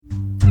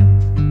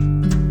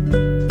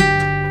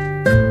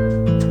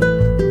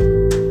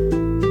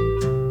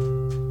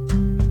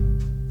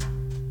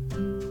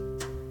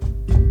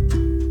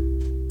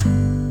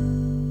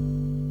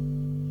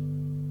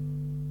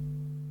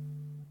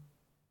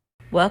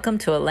Welcome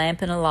to A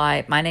Lamp and a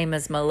Light. My name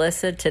is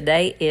Melissa.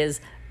 Today is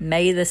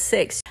May the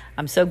 6th.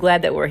 I'm so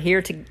glad that we're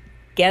here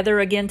together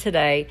again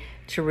today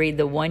to read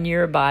the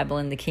one-year Bible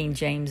in the King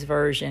James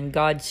Version.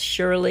 God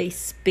surely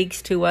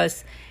speaks to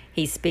us.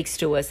 He speaks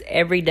to us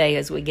every day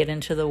as we get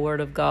into the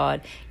Word of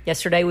God.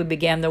 Yesterday we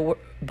began the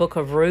book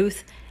of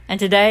Ruth, and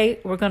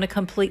today we're going to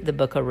complete the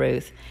book of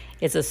Ruth.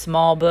 It's a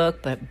small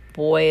book, but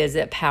boy, is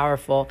it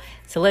powerful.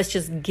 So let's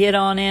just get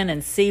on in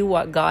and see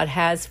what God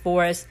has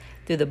for us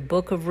through the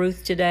book of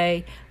Ruth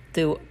today,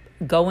 through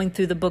going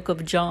through the book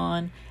of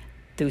John,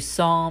 through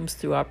Psalms,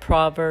 through our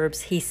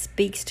Proverbs. He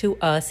speaks to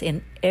us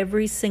in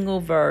every single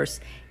verse.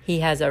 He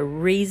has a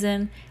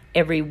reason.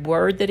 Every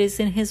word that is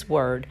in His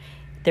Word,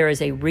 there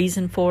is a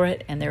reason for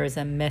it, and there is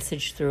a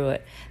message through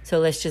it. So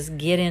let's just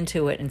get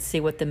into it and see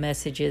what the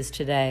message is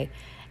today.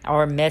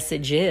 Our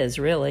message is,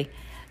 really.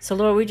 So,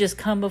 Lord, we just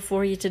come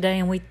before you today,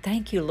 and we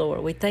thank you,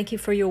 Lord. We thank you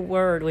for your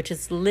word, which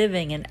is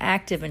living and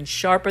active and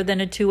sharper than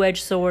a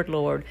two-edged sword,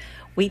 Lord.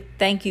 We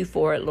thank you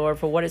for it, Lord,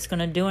 for what it's going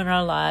to do in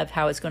our life,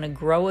 how it's going to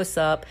grow us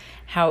up,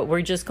 how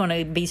we're just going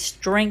to be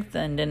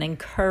strengthened and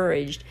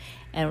encouraged,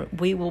 and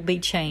we will be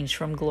changed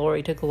from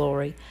glory to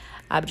glory.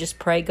 I just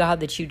pray, God,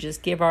 that you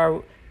just give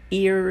our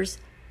ears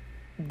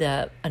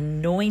the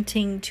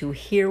anointing to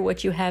hear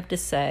what you have to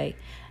say,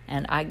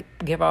 and I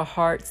give our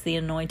hearts the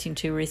anointing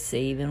to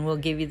receive, and we'll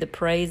give you the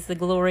praise, the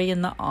glory,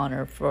 and the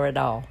honor for it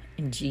all.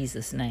 In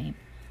Jesus' name.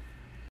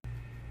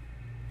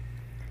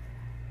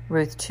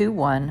 Ruth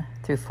 2:1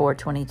 through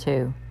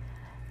 4:22.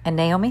 And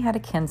Naomi had a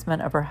kinsman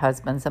of her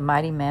husband's, a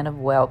mighty man of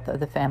wealth of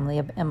the family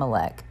of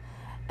Elimelech,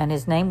 and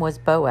his name was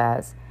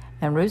Boaz.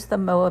 And Ruth the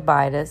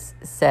Moabitess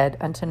said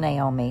unto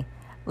Naomi,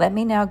 Let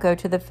me now go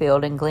to the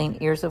field and glean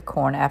ears of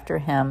corn after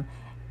him,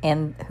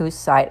 in whose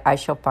sight I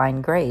shall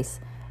find grace.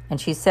 And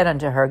she said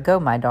unto her, Go,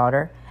 my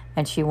daughter.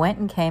 And she went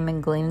and came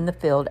and gleaned in the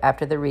field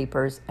after the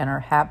reapers, and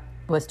her hap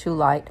was too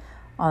light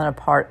on a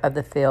part of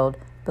the field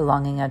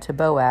belonging unto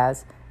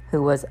Boaz,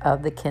 who was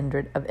of the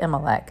kindred of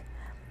Elimelech.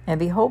 And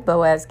behold,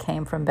 Boaz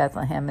came from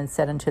Bethlehem, and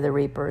said unto the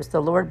reapers,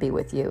 The Lord be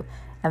with you.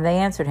 And they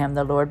answered him,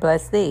 The Lord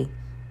bless thee.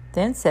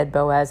 Then said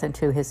Boaz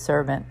unto his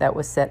servant that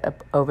was set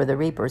up over the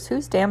reapers,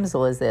 Whose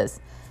damsel is this?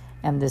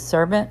 And the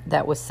servant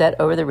that was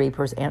set over the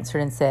reapers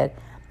answered and said,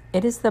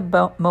 It is the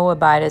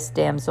Moabitess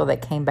damsel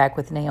that came back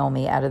with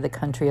Naomi out of the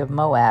country of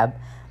Moab.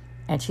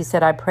 And she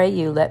said, I pray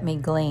you, let me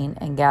glean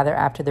and gather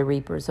after the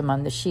reapers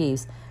among the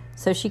sheaves.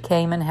 So she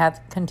came and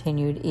hath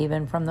continued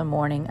even from the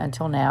morning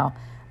until now,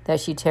 that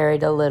she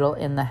tarried a little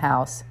in the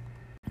house.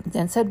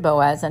 Then said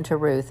Boaz unto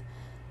Ruth,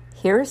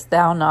 Hearest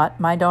thou not,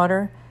 my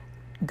daughter?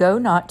 Go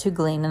not to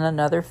glean in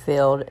another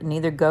field,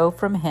 neither go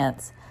from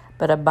hence,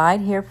 but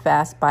abide here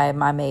fast by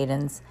my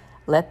maidens.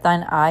 Let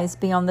thine eyes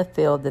be on the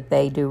field that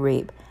they do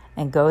reap.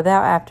 And go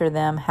thou after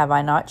them. Have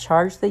I not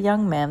charged the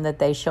young men that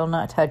they shall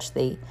not touch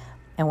thee?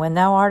 And when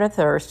thou art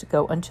athirst,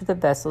 go unto the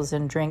vessels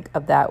and drink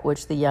of that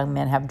which the young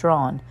men have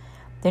drawn.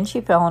 Then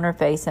she fell on her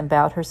face and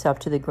bowed herself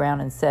to the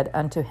ground and said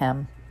unto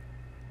him,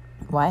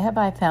 Why have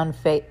I found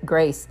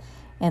grace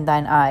in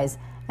thine eyes,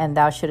 and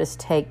thou shouldest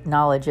take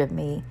knowledge of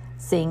me,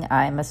 seeing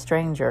I am a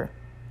stranger?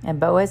 And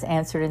Boaz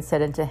answered and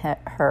said unto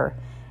her,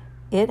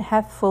 It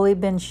hath fully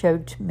been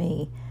showed to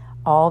me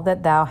all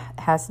that thou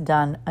hast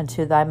done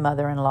unto thy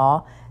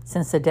mother-in-law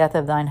since the death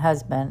of thine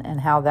husband,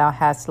 and how thou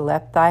hast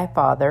left thy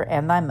father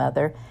and thy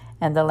mother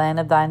and the land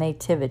of thy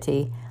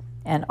nativity,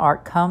 and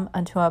art come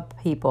unto a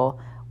people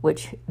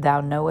which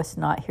thou knowest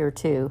not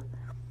hereto.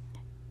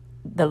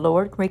 The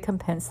Lord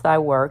recompense thy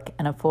work,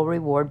 and a full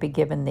reward be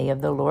given thee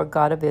of the Lord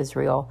God of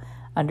Israel,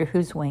 under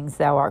whose wings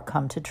thou art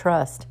come to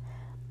trust.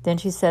 Then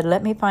she said,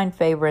 Let me find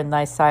favor in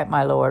thy sight,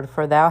 my Lord,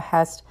 for thou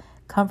hast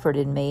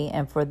comforted me,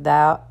 and for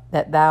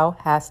that thou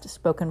hast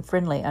spoken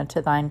friendly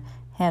unto thine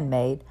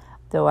handmaid,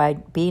 though I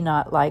be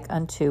not like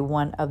unto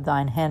one of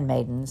thine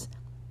handmaidens.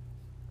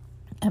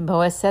 And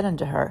Boaz said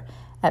unto her,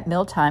 At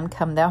mealtime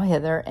come thou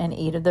hither, and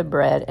eat of the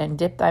bread, and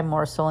dip thy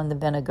morsel in the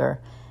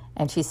vinegar.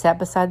 And she sat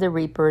beside the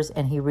reapers,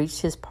 and he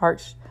reached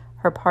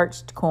her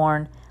parched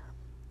corn,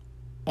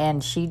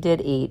 and she did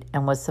eat,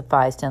 and was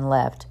sufficed, and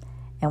left.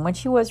 And when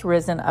she was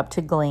risen up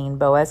to glean,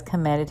 Boaz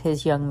commanded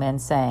his young men,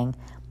 saying,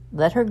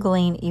 Let her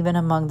glean even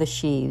among the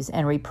sheaves,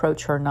 and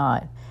reproach her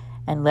not.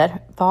 And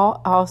let fall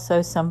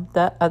also some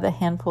of the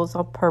handfuls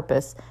of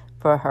purpose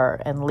for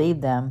her, and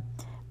leave them,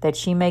 that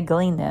she may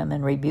glean them,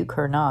 and rebuke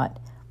her not.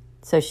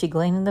 So she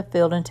gleaned in the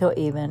field until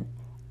even,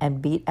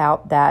 and beat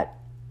out that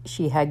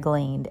she had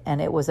gleaned,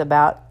 and it was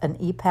about an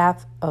ephah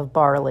of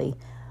barley.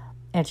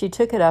 And she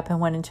took it up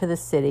and went into the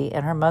city,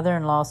 and her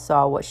mother-in-law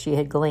saw what she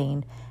had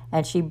gleaned,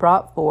 and she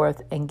brought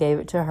forth and gave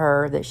it to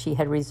her that she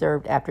had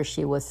reserved after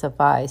she was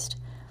sufficed.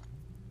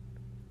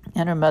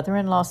 And her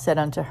mother-in-law said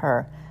unto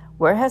her,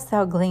 Where hast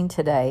thou gleaned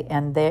today,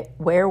 and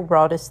where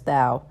wroughtest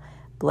thou?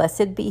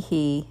 Blessed be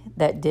he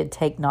that did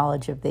take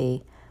knowledge of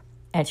thee.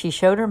 And she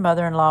showed her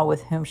mother-in-law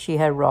with whom she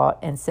had wrought,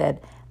 and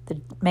said, The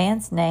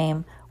man's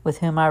name with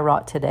whom I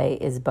wrought today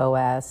is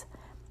Boaz.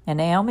 And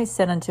Naomi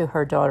said unto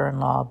her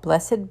daughter-in-law,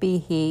 Blessed be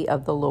he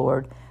of the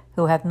Lord,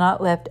 who hath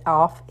not left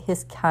off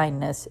his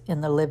kindness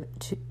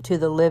to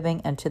the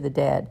living and to the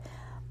dead.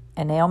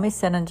 And Naomi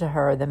said unto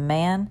her, The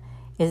man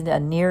is a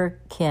near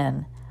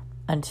kin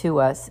unto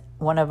us,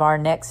 one of our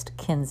next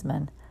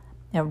kinsmen.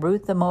 And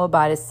Ruth the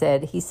Moabitess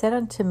said, He said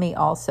unto me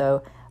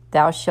also,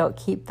 Thou shalt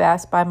keep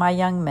fast by my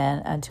young men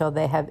until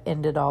they have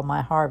ended all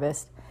my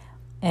harvest.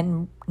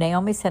 And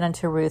Naomi said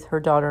unto Ruth her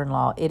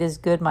daughter-in-law, It is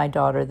good, my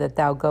daughter, that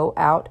thou go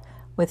out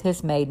with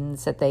his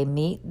maidens, that they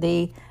meet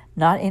thee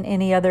not in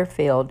any other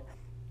field.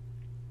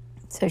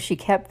 So she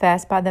kept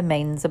fast by the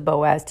maidens of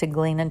Boaz to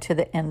glean unto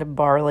the end of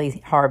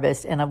barley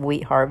harvest and of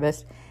wheat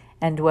harvest,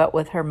 and dwelt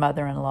with her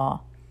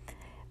mother-in-law.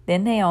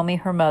 Then Naomi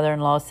her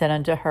mother-in-law said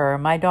unto her,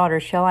 My daughter,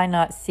 shall I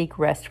not seek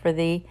rest for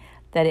thee,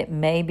 that it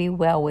may be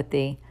well with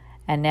thee?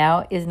 And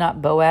now is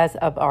not Boaz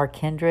of our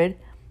kindred,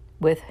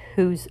 with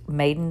whose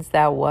maidens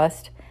thou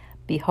wast?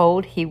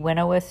 Behold, he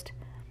winnoweth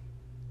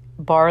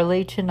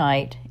barley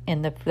tonight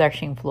in the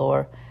threshing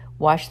floor.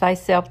 Wash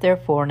thyself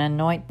therefore, and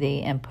anoint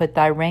thee, and put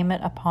thy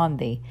raiment upon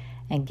thee,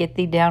 and get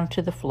thee down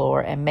to the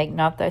floor, and make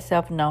not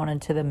thyself known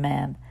unto the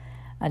man,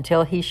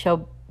 until he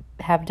shall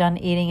have done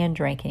eating and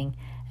drinking.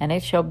 And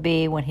it shall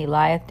be, when he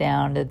lieth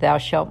down, that thou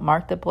shalt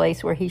mark the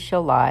place where he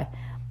shall lie,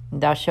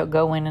 and thou shalt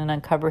go in and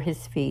uncover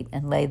his feet,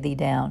 and lay thee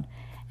down,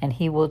 and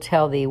he will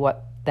tell thee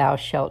what thou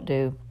shalt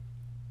do.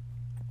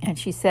 And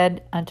she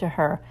said unto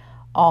her,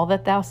 All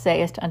that thou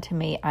sayest unto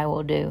me I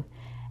will do.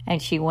 And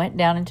she went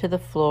down into the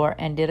floor,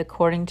 and did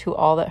according to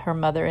all that her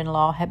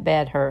mother-in-law had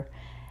bade her.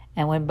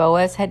 And when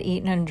Boaz had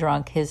eaten and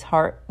drunk, his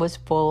heart was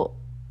full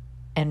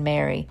and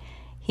merry.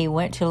 He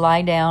went to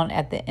lie down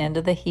at the end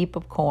of the heap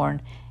of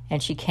corn,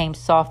 and she came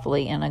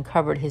softly and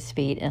uncovered his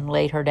feet, and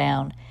laid her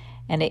down.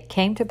 And it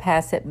came to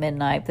pass at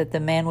midnight that the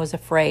man was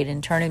afraid,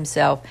 and turned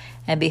himself,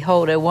 and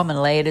behold, a woman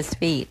lay at his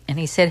feet. And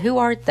he said, Who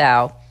art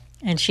thou?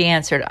 And she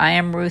answered, I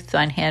am Ruth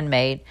thine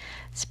handmaid.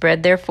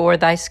 Spread therefore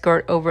thy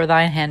skirt over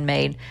thine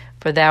handmaid,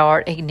 for thou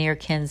art a near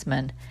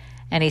kinsman.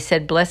 And he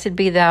said, Blessed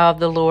be thou of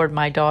the Lord,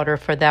 my daughter,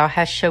 for thou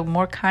hast showed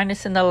more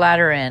kindness in the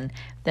latter end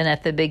than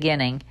at the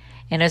beginning,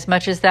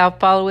 inasmuch as thou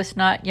followest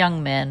not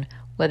young men,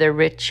 whether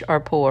rich or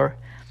poor.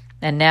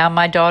 And now,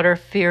 my daughter,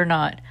 fear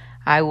not.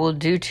 I will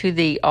do to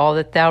thee all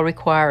that thou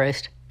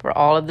requirest, for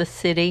all of the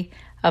city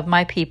of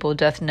my people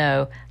doth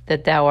know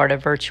that thou art a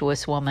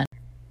virtuous woman.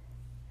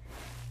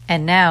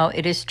 And now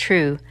it is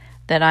true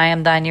that I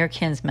am thy near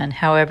kinsman.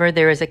 However,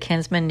 there is a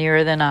kinsman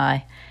nearer than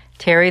I.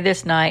 Tarry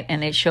this night,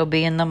 and it shall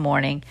be in the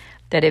morning,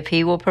 that if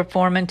he will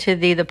perform unto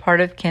thee the part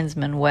of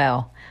kinsman,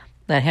 well,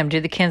 let him do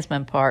the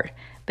kinsman part.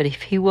 But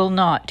if he will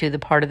not do the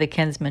part of the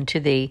kinsman to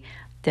thee,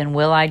 then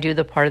will I do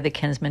the part of the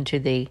kinsman to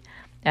thee.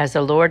 As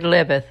the Lord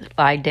liveth,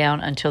 lie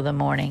down until the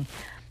morning.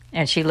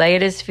 And she lay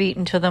at his feet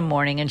until the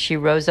morning, and she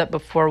rose up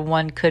before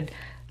one could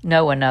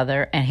know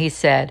another. And he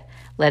said,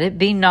 Let it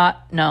be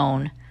not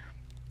known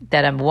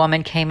that a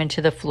woman came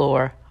into the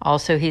floor.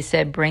 Also he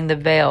said, Bring the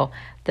veil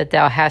that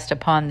thou hast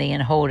upon thee,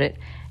 and hold it.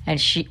 And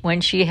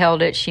when she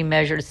held it, she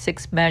measured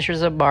 6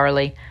 measures of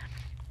barley,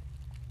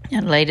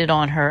 and laid it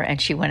on her,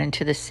 and she went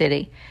into the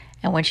city.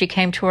 And when she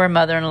came to her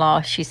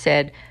mother-in-law, she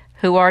said,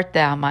 Who art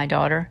thou, my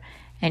daughter?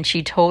 And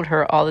she told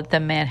her all that the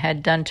man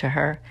had done to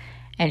her.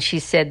 And she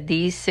said,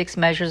 These 6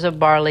 measures of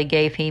barley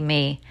gave he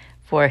me,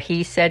 for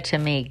he said to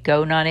me,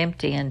 Go not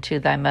empty unto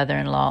thy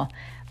mother-in-law.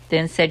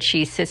 Then said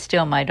she, Sit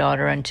still, my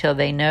daughter, until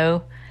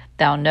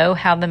thou know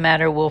how the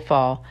matter will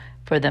fall,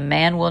 for the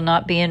man will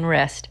not be in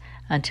rest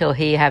until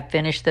he have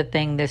finished the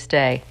thing this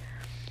day.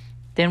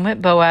 Then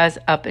went Boaz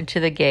up into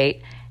the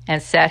gate,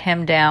 and sat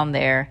him down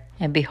there.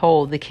 And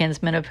behold, the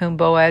kinsman of whom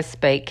Boaz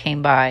spake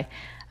came by,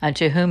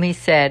 unto whom he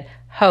said,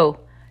 Ho,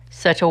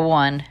 such a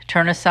one,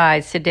 turn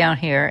aside, sit down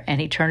here. And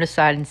he turned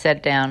aside and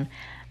sat down.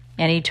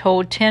 And he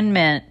took 10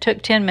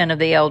 men of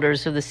the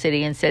elders of the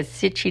city, and said,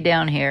 Sit ye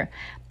down here.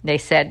 They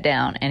sat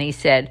down. And he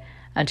said,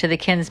 Unto the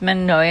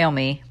kinsman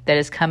Naomi, that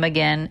is come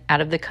again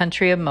out of the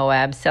country of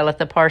Moab,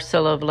 selleth a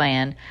parcel of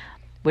land,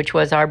 which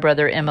was our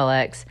brother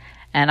Elimelech's.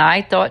 And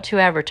I thought to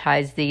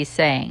advertise thee,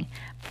 saying,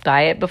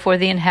 Buy it before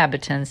the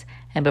inhabitants,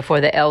 and before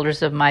the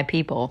elders of my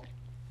people.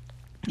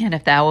 And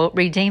if thou wilt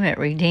redeem it,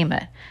 redeem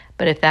it.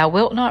 But if thou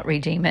wilt not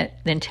redeem it,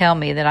 then tell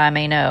me, that I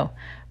may know.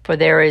 For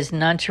there is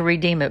none to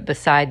redeem it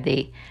beside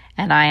thee,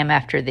 and I am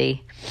after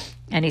thee.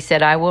 And he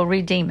said, I will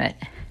redeem it.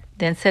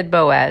 Then said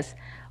Boaz,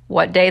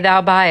 What day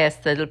thou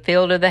buyest the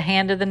field of the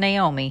hand of the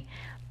Naomi,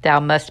 thou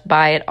must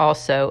buy it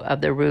also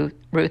of the Ruth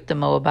the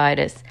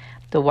Moabitess,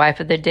 the wife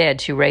of the dead,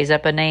 to raise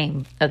up a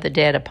name of the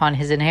dead upon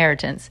his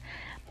inheritance.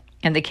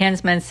 And the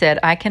kinsman said,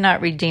 I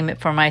cannot redeem it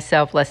for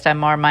myself, lest I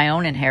mar my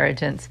own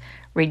inheritance.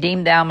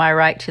 Redeem thou my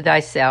right to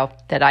thyself,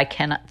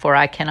 for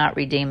I cannot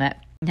redeem it.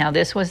 Now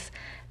this was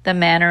the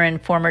manner in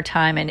former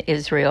time in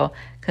Israel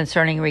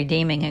concerning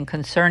redeeming and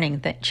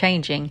concerning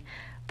changing.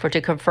 For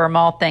to confirm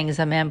all things,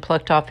 a man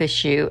plucked off his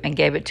shoe and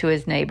gave it to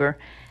his neighbor.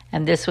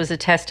 And this was a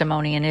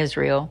testimony in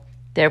Israel.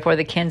 Therefore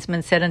the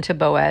kinsman said unto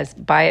Boaz,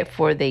 Buy it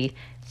for thee.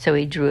 So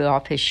he drew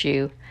off his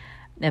shoe.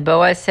 And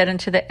Boaz said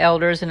unto the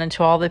elders and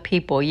unto all the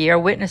people, Ye are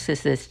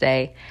witnesses this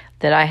day,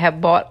 that I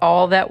have bought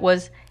all that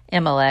was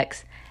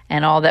Elimelech's,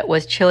 and all that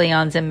was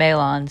Chilion's and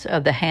Mahlon's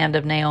of the hand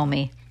of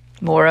Naomi.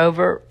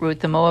 Moreover, Ruth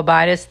the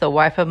Moabitess, the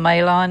wife of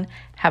Mahlon,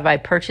 have I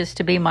purchased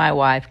to be my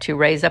wife, to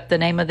raise up the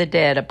name of the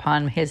dead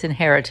upon his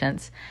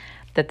inheritance,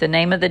 that the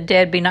name of the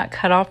dead be not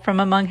cut off from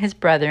among his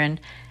brethren,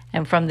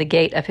 and from the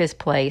gate of his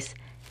place.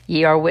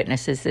 Ye are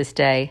witnesses this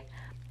day.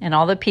 And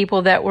all the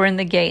people that were in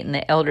the gate and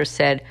the elders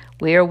said,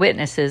 We are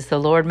witnesses. The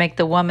Lord make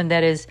the woman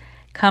that is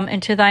come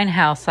into thine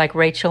house like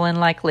Rachel and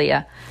like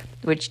Leah,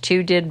 which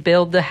two did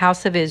build the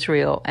house of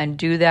Israel, and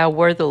do thou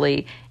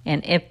worthily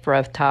in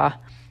Ephrathah,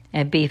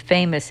 and be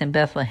famous in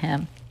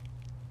Bethlehem.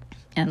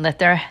 And let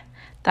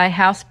thy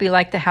house be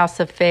like the house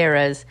of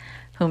Pharez,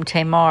 whom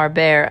Tamar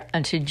bare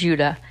unto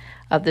Judah,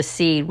 of the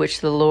seed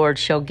which the Lord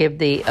shall give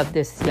thee of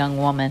this young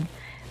woman.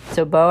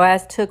 So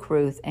Boaz took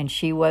Ruth, and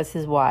she was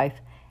his wife.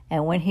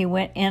 And when he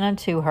went in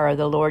unto her,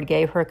 the Lord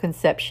gave her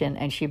conception,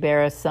 and she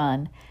bare a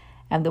son.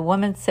 And the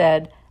woman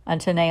said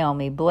unto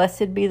Naomi,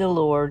 Blessed be the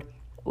Lord,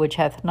 which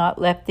hath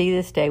not left thee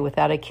this day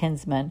without a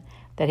kinsman,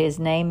 that his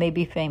name may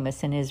be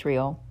famous in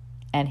Israel.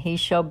 And he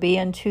shall be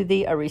unto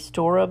thee a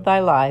restorer of thy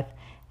life,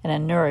 and a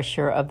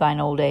nourisher of thine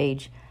old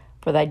age.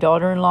 For thy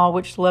daughter-in-law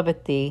which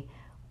loveth thee,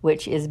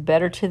 which is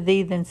better to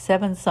thee than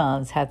 7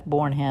 sons, hath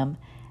borne him.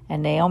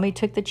 And Naomi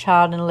took the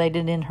child and laid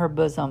it in her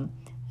bosom,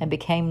 and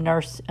became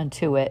nurse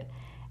unto it.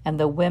 And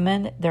the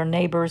women, their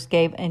neighbors,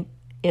 gave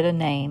it a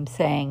name,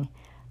 saying,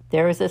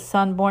 There is a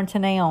son born to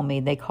Naomi.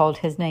 They called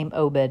his name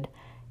Obed.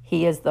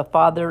 He is the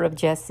father of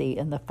Jesse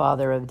and the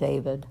father of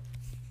David.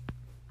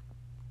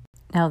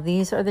 Now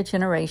these are the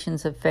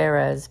generations of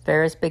Pharez.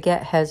 Pharez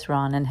begat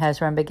Hezron, and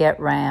Hezron begat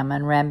Ram,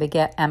 and Ram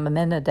begat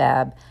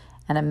Amminadab,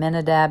 and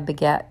Amminadab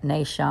begat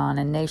Nahshon,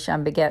 and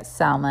Nahshon begat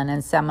Salmon,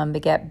 and Salmon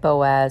begat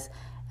Boaz,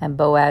 and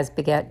Boaz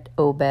begat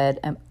Obed,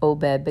 and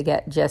Obed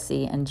begat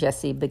Jesse, and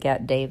Jesse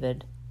begat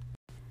David.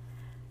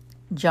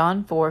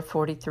 John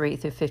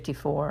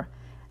 4:43-54.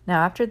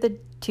 Now after the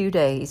 2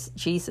 days,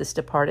 Jesus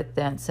departed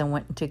thence and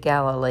went into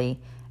Galilee.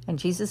 And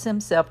Jesus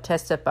himself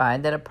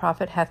testified that a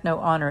prophet hath no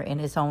honor in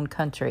his own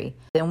country.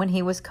 Then when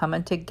he was come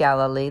into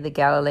Galilee, the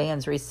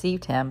Galileans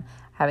received him,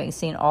 having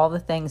seen all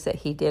the things that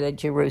he did at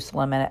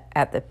Jerusalem and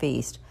at the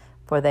feast,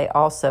 for they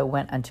also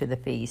went unto the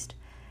feast.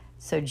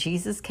 So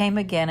Jesus came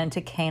again into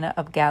Cana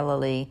of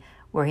Galilee,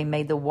 where he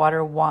made the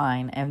water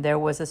wine. And there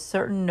was a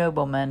certain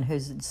nobleman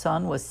whose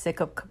son was sick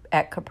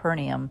at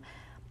Capernaum.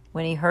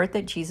 When he heard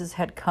that Jesus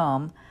had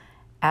come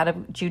out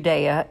of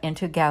Judea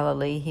into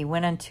Galilee, he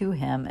went unto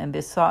him and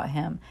besought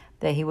him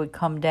that he would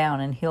come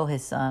down and heal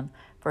his son,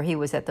 for he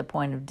was at the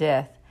point of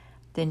death.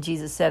 Then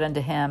Jesus said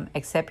unto him,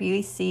 Except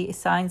ye see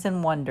signs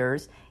and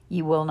wonders,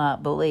 ye will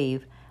not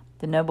believe.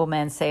 The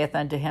nobleman saith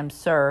unto him,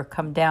 Sir,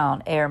 come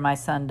down ere my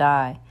son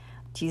die.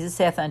 Jesus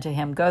saith unto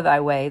him, Go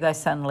thy way, thy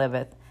son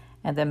liveth.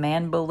 And the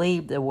man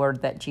believed the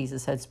word that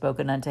Jesus had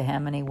spoken unto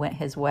him, and he went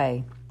his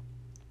way.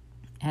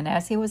 And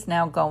as he was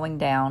now going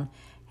down,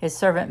 his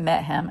servant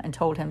met him and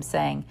told him,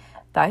 saying,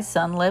 Thy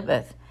son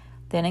liveth.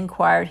 Then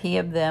inquired he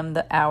of them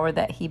the hour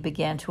that he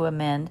began to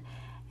amend.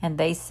 And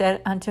they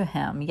said unto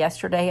him,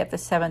 Yesterday at the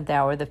 7th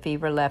hour the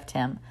fever left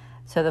him.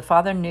 So the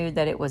father knew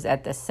that it was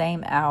at the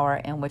same hour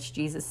in which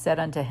Jesus said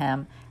unto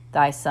him,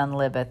 Thy son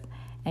liveth.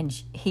 And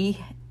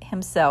he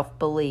himself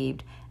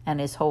believed,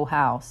 and his whole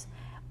house.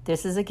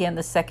 This is again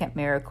the second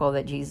miracle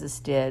that Jesus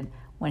did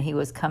when he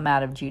was come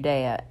out of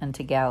Judea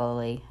into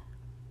Galilee.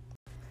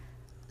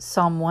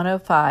 Psalm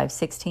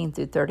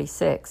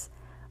 105:16-36.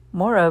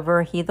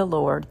 Moreover, he the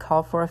Lord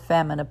called for a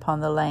famine upon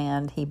the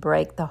land. He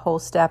brake the whole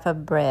staff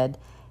of bread.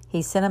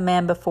 He sent a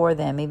man before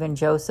them, even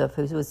Joseph,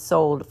 who was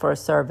sold for a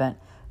servant,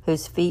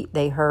 whose feet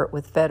they hurt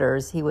with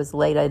fetters. He was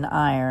laid in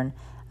iron,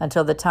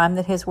 until the time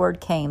that his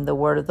word came. The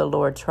word of the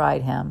Lord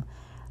tried him.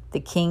 The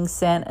king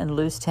sent and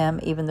loosed him,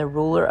 even the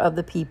ruler of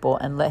the people,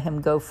 and let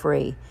him go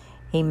free.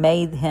 He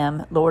made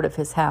him Lord of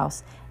his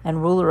house,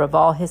 and ruler of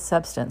all his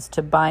substance,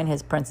 to bind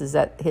his princes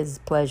at his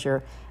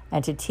pleasure,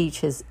 and to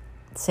teach his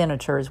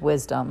senators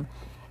wisdom.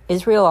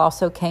 Israel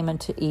also came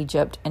into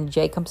Egypt, and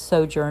Jacob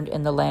sojourned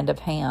in the land of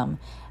Ham.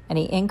 And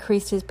he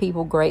increased his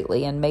people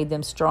greatly, and made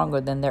them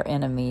stronger than their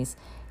enemies.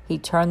 He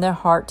turned their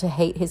heart to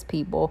hate his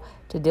people,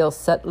 to deal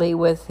subtly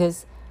with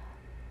his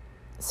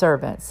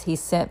servants. He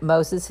sent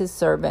Moses his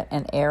servant,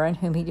 and Aaron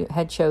whom he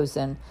had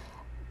chosen.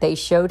 They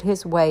showed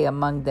his way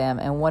among them,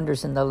 and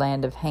wonders in the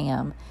land of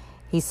Ham.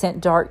 He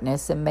sent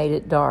darkness and made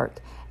it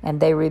dark, and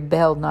they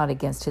rebelled not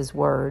against his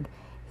word.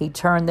 He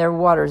turned their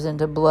waters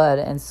into blood,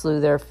 and slew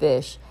their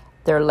fish.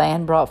 Their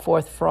land brought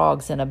forth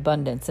frogs in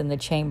abundance in the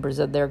chambers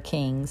of their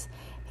kings.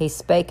 He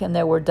spake, and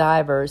there were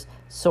divers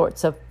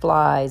sorts of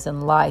flies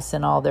and lice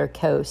in all their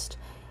coast.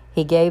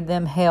 He gave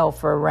them hail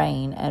for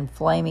rain, and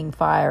flaming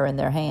fire in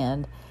their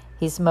hand.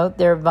 He smote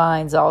their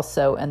vines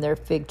also, and their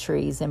fig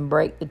trees, and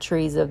brake the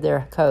trees of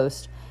their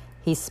coast.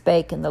 He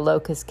spake, and the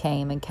locusts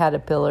came, and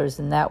caterpillars,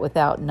 and that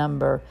without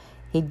number.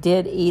 He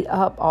did eat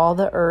up all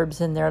the herbs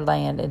in their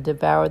land, and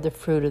devoured the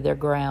fruit of their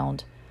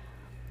ground.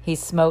 He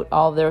smote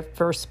all their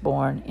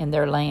firstborn in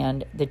their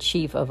land, the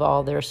chief of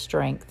all their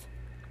strength.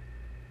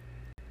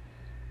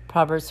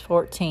 Proverbs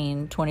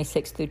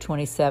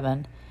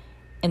 14:26-27.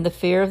 In the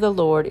fear of the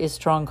Lord is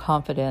strong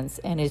confidence,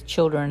 and his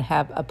children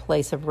have a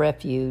place of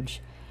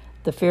refuge.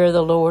 The fear of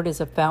the Lord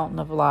is a fountain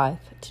of life,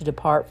 to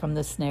depart from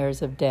the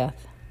snares of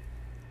death.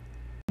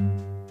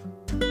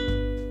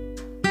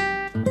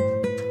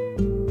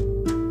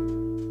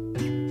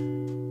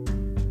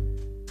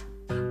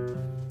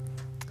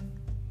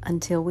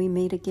 Until we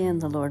meet again,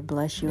 the Lord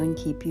bless you and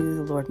keep you.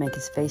 The Lord make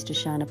his face to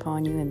shine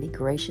upon you and be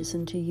gracious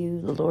unto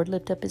you. The Lord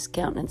lift up his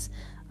countenance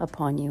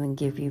upon you and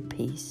give you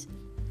peace.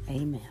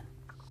 Amen.